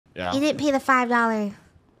Yeah. You didn't pay the $5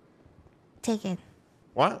 ticket.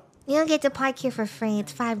 What? You don't get to park here for free.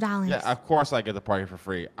 It's $5. Yeah, of course I get to park here for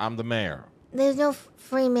free. I'm the mayor. There's no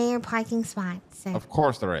free mayor parking spots, sir. Of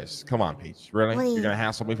course there is. Come on, Peach. Really? You're gonna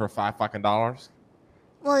hassle me for $5 fucking?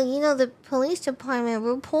 Well, you know the police department.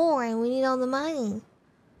 We're poor and we need all the money.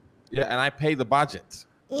 Yeah, and I pay the budget.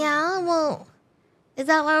 Yeah, well, is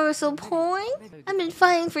that why we're so poor? I've been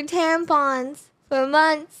fighting for tampons for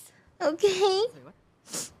months. Okay,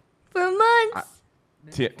 for months.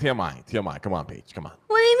 TMI. Come on, Peach. Come on.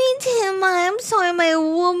 What do you mean, TMI? I'm sorry, my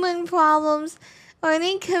woman problems are an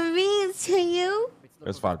inconvenience to you.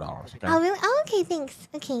 It's $5. Okay? Oh, really? Oh, okay, thanks.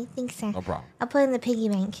 Okay, thanks, sir. No problem. I'll put it in the piggy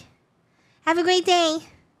bank. Have a great day.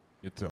 You too.